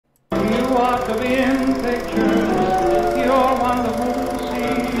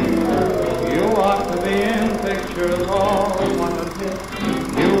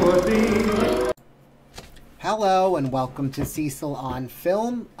Hello and welcome to Cecil on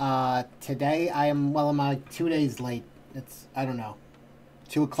Film. Today I'm like 2 days late. It's, I don't know,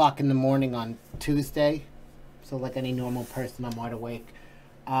 2 o'clock in the morning on Tuesday. So like any normal person, I'm wide awake.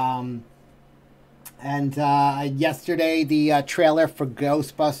 Yesterday the trailer for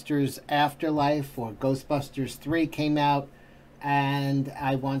Ghostbusters Afterlife, or Ghostbusters 3, came out. And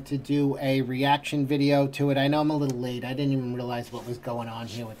I want to do a reaction video to it. I know I'm a little late. I didn't even realize what was going on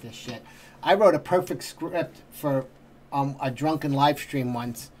here with this shit. I wrote a perfect script for a drunken live stream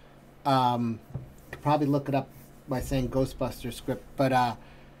once. Could probably look it up by saying Ghostbusters script. But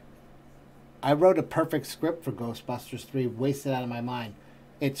I wrote a perfect script for Ghostbusters 3. Wasted out of my mind.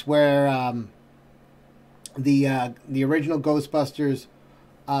 It's where the original Ghostbusters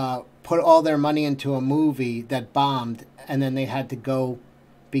put all their money into a movie that bombed, and then they had to go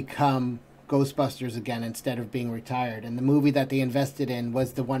become Ghostbusters again instead of being retired. And the movie that they invested in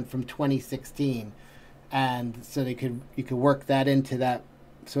was the one from 2016, and so you could work that into that,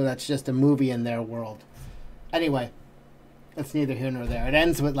 so that's just a movie in their world. Anyway, that's neither here nor there. It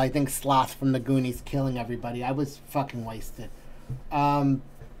ends with, I think, Sloth from the Goonies killing everybody. I was fucking wasted.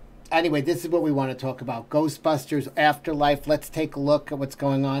 Anyway, this is what we want to talk about. Ghostbusters Afterlife. Let's take a look at what's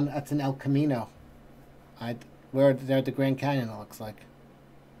going on. That's in El Camino. We're there at the Grand Canyon, it looks like.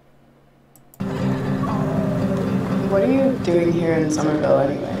 What are you doing here in Somerville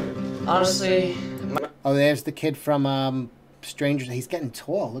anyway? Honestly... Oh, there's the kid from Strangers. He's getting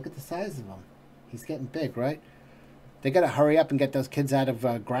tall. Look at the size of him. He's getting big, right? They got to hurry up and get those kids out of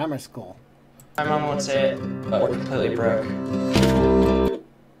grammar school. My mom won't say it, but we're completely broke.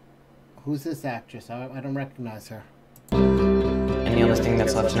 Who's this actress? I don't recognize her. And the only thing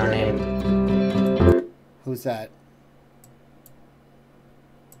that's left in our name... Who's that?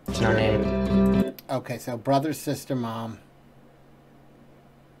 In our name. Okay, so brother, sister, mom.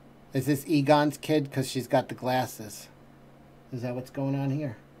 Is this Egon's kid? Because she's got the glasses. Is that what's going on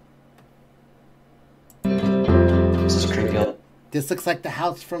here? This is creepy. This looks like the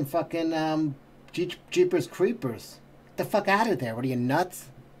house from fucking Jeepers Creepers. Get the fuck out of there. What are you, nuts?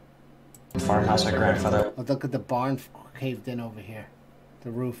 Farmhouse our grandfather. Oh, look at the barn caved in over here.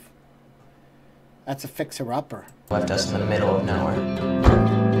 The roof. That's a fixer-upper. Left us in the middle of nowhere.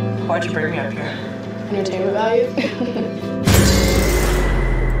 Why'd you bring me up here? Entertainment value?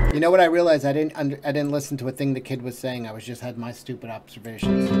 You know what I realized? I didn't listen to a thing the kid was saying. I just had my stupid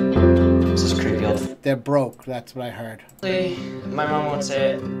observations. This is creepy. They're broke. That's what I heard. My mom won't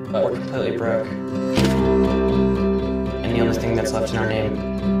say it, but we're completely broke. And the only thing that's left in our name...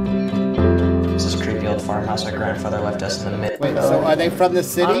 This is creepy old farmhouse our grandfather left us in the middle. Wait, so are they from the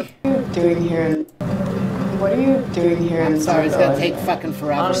city? What are you doing here in I'm sorry, it's gonna take fucking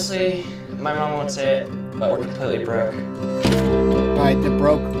forever. Honestly, my mom won't say it, but we're completely broke. Alright, they're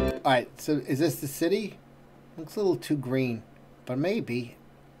broke. Alright, so is this the city? Looks a little too green, but maybe.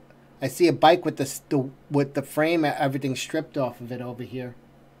 I see a bike with the frame, everything stripped off of it over here.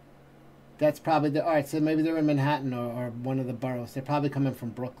 That's probably the... Alright, so maybe they're in Manhattan or one of the boroughs. They're probably coming from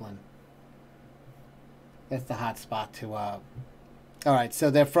Brooklyn. That's the hot spot to... Alright, so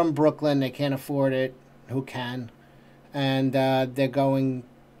they're from Brooklyn. They can't afford it. Who can? And they're going...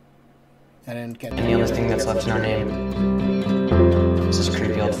 I didn't get... And the only thing that's left in our name... This is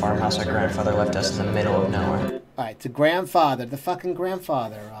creepy old farmhouse our grandfather left us in the middle of nowhere. Alright, the grandfather, the fucking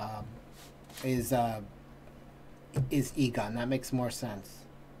grandfather, is Egon. That makes more sense.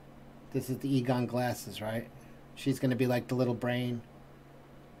 This is the Egon glasses, right? She's gonna be like the little brain.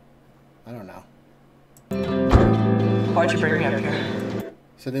 I don't know. Why'd you bring me up here?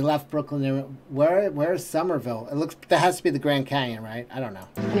 So they left Brooklyn. Where is Somerville? It looks... That has to be the Grand Canyon, right? I don't know.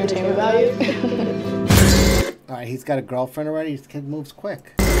 Entertainment value? Alright, he's got a girlfriend already? This kid moves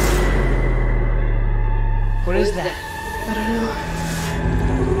quick. What is that? I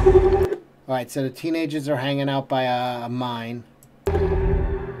don't know. Alright, so the teenagers are hanging out by a mine.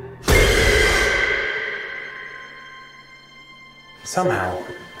 Somehow.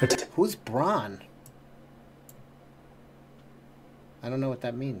 Who's Braun? I don't know what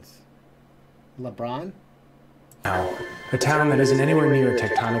that means. LeBron? Now, a town that isn't anywhere near a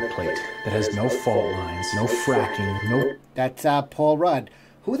tectonic plate, that has no fault lines, no fracking, no... That's Paul Rudd.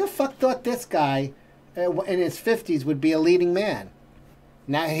 Who the fuck thought this guy in his 50s would be a leading man?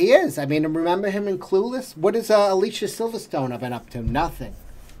 Now he is. I mean, remember him in Clueless? What has Alicia Silverstone been up to? Nothing.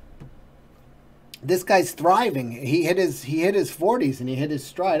 This guy's thriving. He hit his 40s and he hit his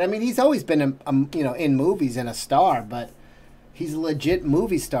stride. I mean, he's always been in movies and a star, but he's a legit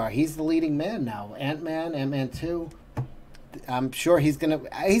movie star. He's the leading man now. Ant-Man, Ant-Man 2. I'm sure he's gonna...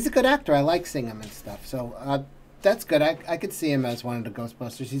 He's a good actor. I like seeing him and stuff. So that's good. I could see him as one of the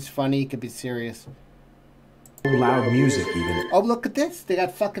Ghostbusters. He's funny. He could be serious. loud music even. Oh, look at this. They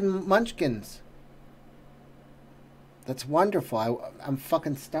got fucking munchkins. That's wonderful. I'm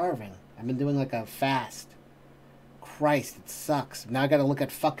fucking starving. I've been doing like a fast. Christ, it sucks. Now I gotta look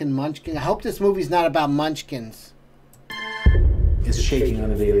at fucking munchkins. I hope this movie's not about munchkins. Is shaking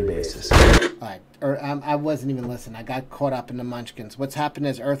on a daily basis. Alright, I wasn't even listening. I got caught up in the munchkins. What's happened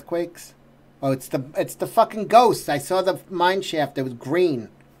is earthquakes? Oh, it's the fucking ghosts. I saw the mine shaft. It was green.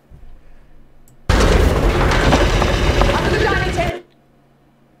 Up to the dining table.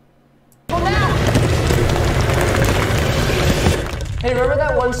 Hold down. Hey, remember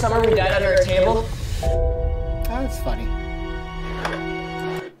that one summer we died under a table? Oh, that's funny.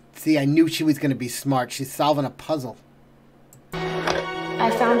 See, I knew she was going to be smart. She's solving a puzzle. I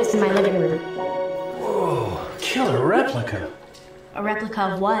found this in my living room. Whoa, killer replica. A replica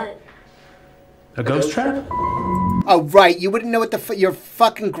of what? A ghost trap? Oh, right. You wouldn't know what your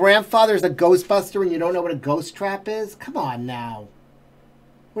fucking grandfather's a Ghostbuster and you don't know what a ghost trap is? Come on now.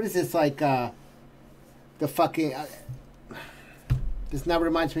 What is this, like, the fucking... this now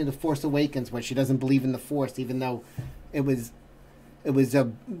reminds me of The Force Awakens, where she doesn't believe in the Force, even though it was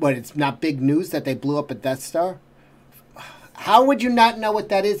it's not big news that they blew up a Death Star? How would you not know what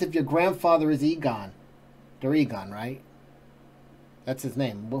that is if your grandfather is Egon? They're Egon, right? That's his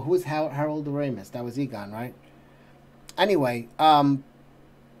name. Well, who was Harold Ramis? That was Egon, right? Anyway,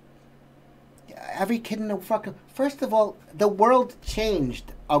 every kid in the fucking... First of all, the world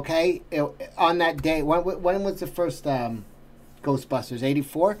changed, okay? On that day. When was the first Ghostbusters?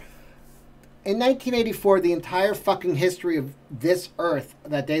 84? In 1984, the entire fucking history of this Earth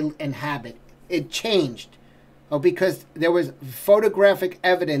that they inhabit, it changed. Oh, because there was photographic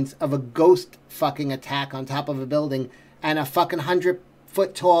evidence of a ghost fucking attack on top of a building and a fucking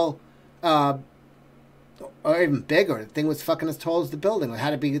 100-foot tall, or even bigger. The thing was fucking as tall as the building. It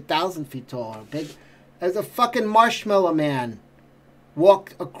had to be 1,000 feet tall or big. There's a fucking marshmallow man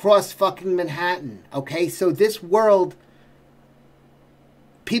walked across fucking Manhattan. Okay, so this world,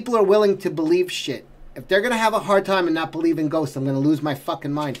 people are willing to believe shit. If they're going to have a hard time and not believe in ghosts, I'm going to lose my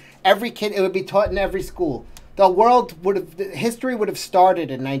fucking mind. Every kid, it would be taught in every school. History would have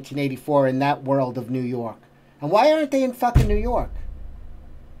started in 1984 in that world of New York. And why aren't they in fucking New York?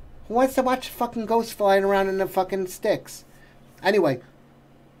 Who wants to watch fucking ghosts flying around in the fucking sticks? Anyway,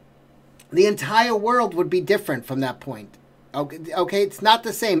 the entire world would be different from that point. Okay, it's not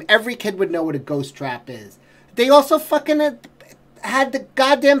the same. Every kid would know what a ghost trap is. They also fucking had the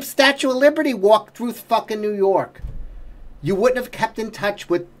goddamn Statue of Liberty walk through fucking New York. You wouldn't have kept in touch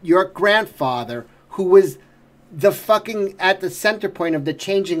with your grandfather, who was the fucking at the center point of the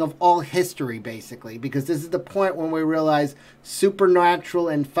changing of all history, basically, because this is the point when we realize supernatural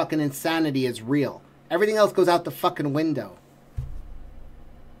and fucking insanity is real. Everything else goes out the fucking window.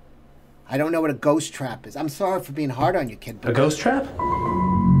 I don't know what a ghost trap is. I'm sorry for being hard on you, kid. A ghost trap?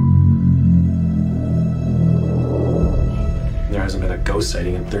 There hasn't been a ghost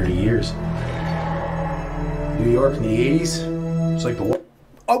sighting in 30 years. New York in the 80s? It's like the what?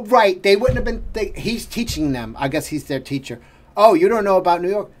 Oh, right. They wouldn't have been... he's teaching them. I guess he's their teacher. Oh, you don't know about New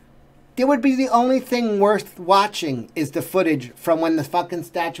York? There would be the only thing worth watching is the footage from when the fucking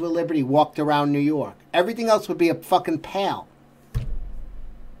Statue of Liberty walked around New York. Everything else would be a fucking pale.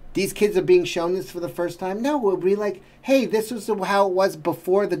 These kids are being shown this for the first time? No, it would be like, hey, this was how it was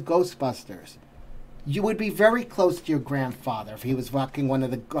before the Ghostbusters. You would be very close to your grandfather if he was fucking one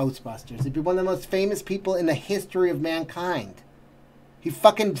of the Ghostbusters. He'd be one of the most famous people in the history of mankind. He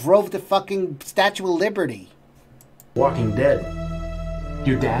fucking drove the fucking Statue of Liberty. Walking Dead.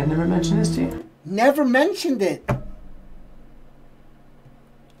 Your dad never mentioned this to you? Never mentioned it.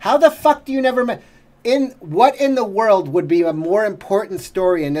 How the fuck do you never what in the world would be a more important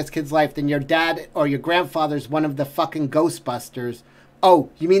story in this kid's life than your dad or your grandfather's one of the fucking Ghostbusters? Oh,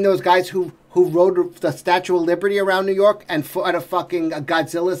 you mean those guys who rode the Statue of Liberty around New York and fought a fucking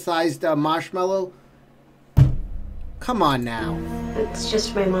Godzilla-sized marshmallow? Come on now. It's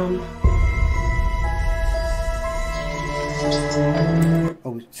just my mom.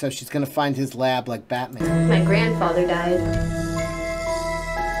 Oh, so she's gonna find his lab like Batman. My grandfather died.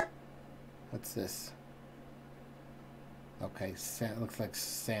 What's this? Okay, looks like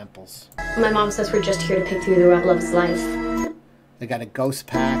samples. My mom says we're just here to pick through the rubble of his life. They got a ghost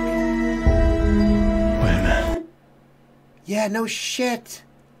pack. Wait a minute. Yeah, no shit.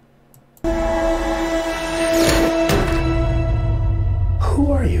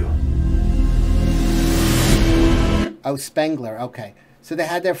 Who are you? Oh, Spengler. Okay. So they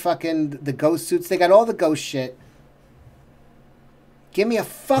had their the ghost suits. They got all the ghost shit. Give me a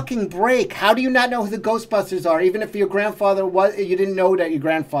fucking break. How do you not know who the Ghostbusters are? Even if your grandfather was... You didn't know that your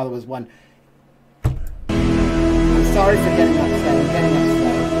grandfather was one. sorry for getting upset. I'm getting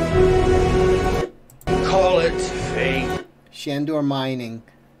upset. Call it fate. Shandor Mining.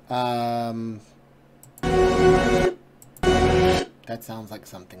 That sounds like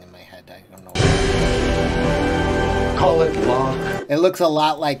something in my head. I don't know. Call it luck. It looks a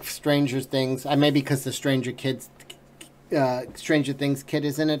lot like Stranger Things. Maybe because the Stranger Things kid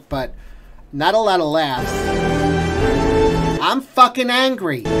is in it, but not a lot of laughs. I'm fucking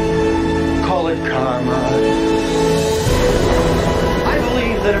angry. Call it karma. I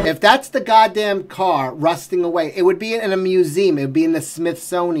believe that if that's the goddamn car rusting away, it would be in a museum. It would be in the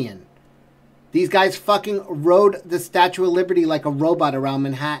Smithsonian. These guys fucking rode the Statue of Liberty like a robot around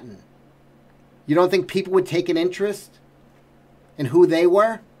Manhattan. You don't think people would take an interest in who they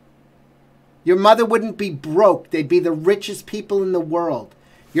were? Your mother wouldn't be broke. They'd be the richest people in the world.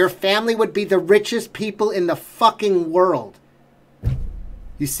 Your family would be the richest people in the fucking world.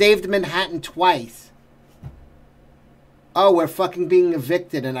 You saved Manhattan twice. Oh, we're fucking being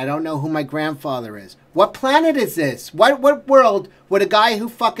evicted and I don't know who my grandfather is. What planet is this? What world would a guy who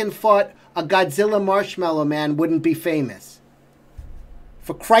fucking fought a Godzilla Marshmallow Man wouldn't be famous?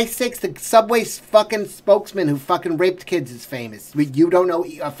 For Christ's sakes, the Subway's fucking spokesman who fucking raped kids is famous. You don't know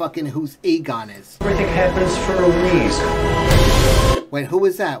fucking who's Egon is. everything happens for a reason. Wait, who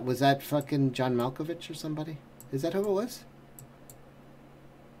was that? Was that fucking John Malkovich or somebody? Is that who it was?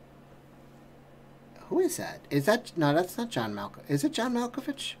 Who is that? Is that... No, that's not John Malkovich. Is it John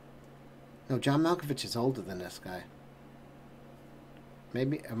Malkovich? No, John Malkovich is older than this guy.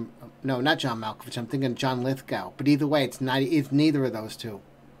 Maybe... no, not John Malkovich. I'm thinking John Lithgow. But either way, it's neither of those two.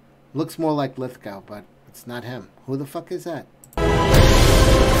 Looks more like Lithgow, but it's not him. Who the fuck is that?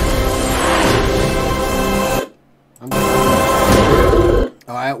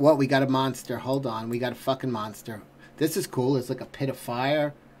 Alright, well, we got a monster. Hold on. We got a fucking monster. This is cool. It's like a pit of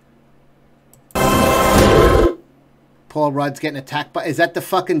fire. Paul Rudd's getting attacked by... Is that the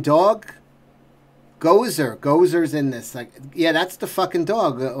fucking dog? Gozer. Gozer's in this. Like, yeah, that's the fucking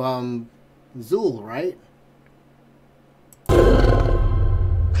dog. Zool, right?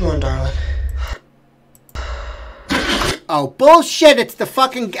 Come on, darling. Oh, bullshit! It's the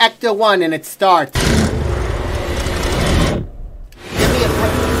fucking Ecto 1 and it starts.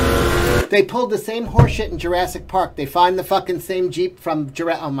 They pulled the same horseshit in Jurassic Park. They find the fucking same Jeep from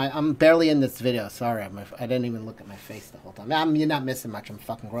Jurassic... Oh, I'm barely in this video. Sorry, I didn't even look at my face the whole time. You're not missing much. I'm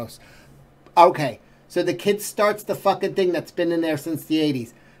fucking gross. Okay, so the kid starts the fucking thing that's been in there since the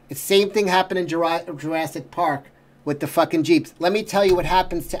 80s. The same thing happened in Jurassic Park with the fucking Jeeps. Let me tell you what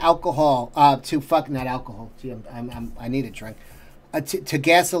happens to alcohol. Not alcohol. Gee, I need a drink. To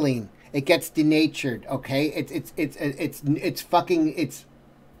gasoline. It gets denatured, okay? It's fucking... It's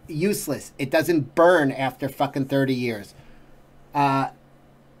useless. It doesn't burn after fucking 30 years.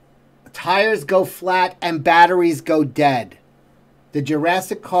 Tires go flat and batteries go dead. The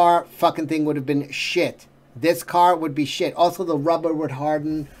Jurassic car fucking thing would have been shit. This car would be shit. Also, the rubber would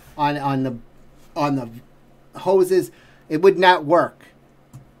harden on the hoses. It would not work.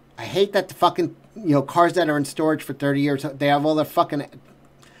 I hate that the fucking cars that are in storage for 30 years, they have all their fucking...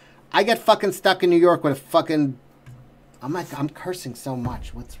 I get fucking stuck in New York with a fucking... I'm cursing so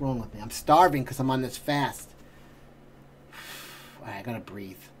much. What's wrong with me? I'm starving because I'm on this fast. I gotta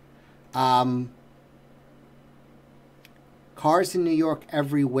breathe. Cars in New York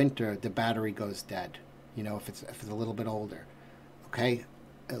every winter, the battery goes dead. If it's a little bit older. Okay,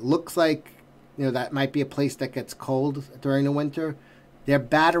 it looks like that might be a place that gets cold during the winter. Their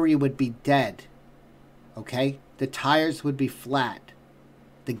battery would be dead. Okay, the tires would be flat.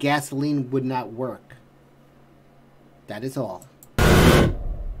 The gasoline would not work. That is all. It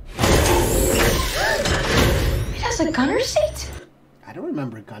has a gunner seat? I don't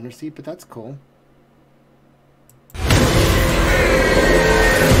remember a gunner seat, but that's cool.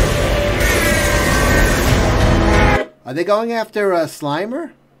 Are they going after a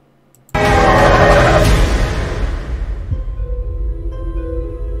Slimer?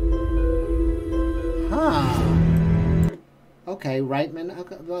 Huh. Okay, Reitman.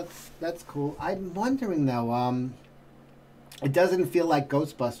 Okay, that's cool. I'm wondering though. It doesn't feel like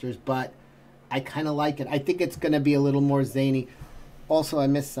Ghostbusters, but I kind of like it. I think it's going to be a little more zany. Also, I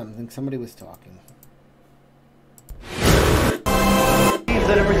missed something. Somebody was talking.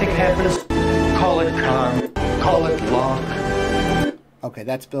 That everything happens. Call it karma. Call it luck. Okay,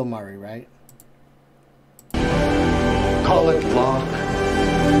 that's Bill Murray, right? Call it luck.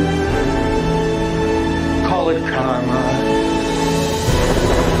 Call it karma.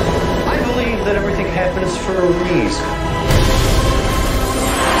 I believe that everything happens for a reason.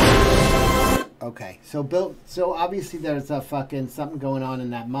 Okay, so obviously there's a fucking something going on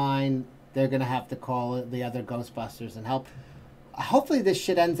in that mine. they're going to have to call the other Ghostbusters and help. Hopefully this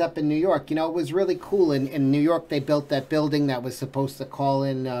shit ends up in New York. You know, it was really cool. In New York, they built that building that was supposed to call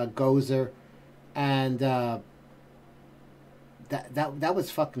in Gozer. And that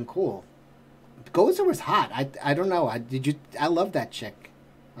was fucking cool. Gozer was hot. I don't know. I love that chick.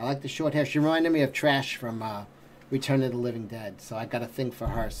 I like the short hair. She reminded me of Trash from Return of the Living Dead. So I got a thing for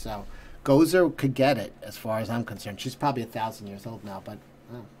her. So Gozer could get it as far as I'm concerned. She's probably 1,000 years old now, but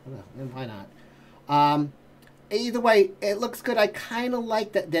why not? Either way, it looks good. I kind of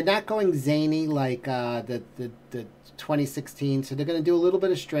like that. They're not going zany like the 2016, so they're going to do a little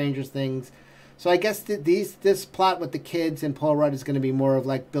bit of Stranger Things. So I guess this plot with the kids and Paul Rudd is going to be more of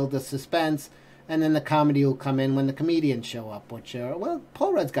like build the suspense, and then the comedy will come in when the comedians show up, which are, well,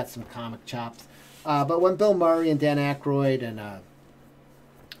 Paul Rudd's got some comic chops. But when Bill Murray and Dan Aykroyd and,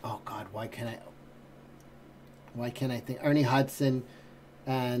 oh God, why can't I think, Ernie Hudson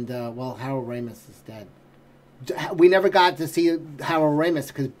and, well, Harold Ramis is dead. We never got to see Harold Ramis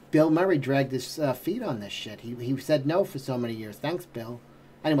because Bill Murray dragged his feet on this shit. He said no for so many years. Thanks, Bill.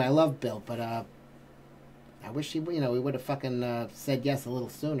 Anyway, I love Bill, but I wish he would have fucking said yes a little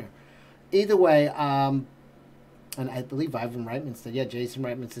sooner. Either way, and I believe Ivan Reitman said, yeah, Jason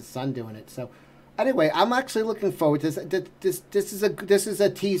Reitman's his son doing it. So anyway, I'm actually looking forward to this. This is a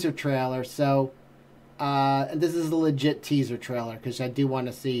teaser trailer, so and this is a legit teaser trailer because I do want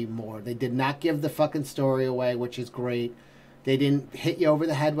to see more. They did not give the fucking story away, which is great. They didn't hit you over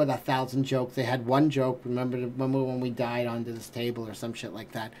the head with 1,000 jokes. They had one joke. Remember when we died onto this table or some shit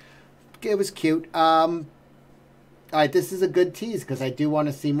like that. It was cute. All right, this is a good tease because I do want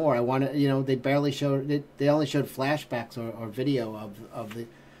to see more. I want to, they barely showed it. They only showed flashbacks or video of the.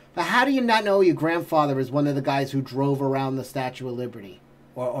 But how do you not know your grandfather is one of the guys who drove around the Statue of Liberty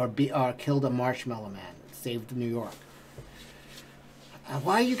or killed a Marshmallow Man, saved New York?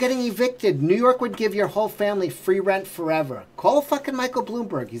 Why are you getting evicted? New York would give your whole family free rent forever. Call fucking Michael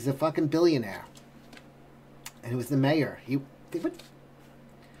Bloomberg. He's a fucking billionaire. And he was the mayor. They would.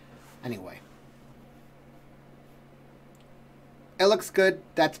 Anyway. It looks good.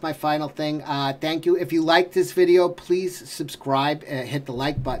 That's my final thing. Thank you. If you liked this video, please subscribe. Hit the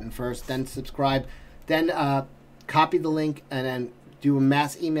like button first, then subscribe. Then copy the link and then do a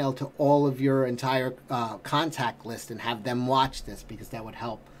mass email to all of your entire contact list and have them watch this because that would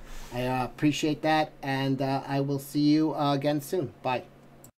help. I appreciate that, and I will see you again soon. Bye.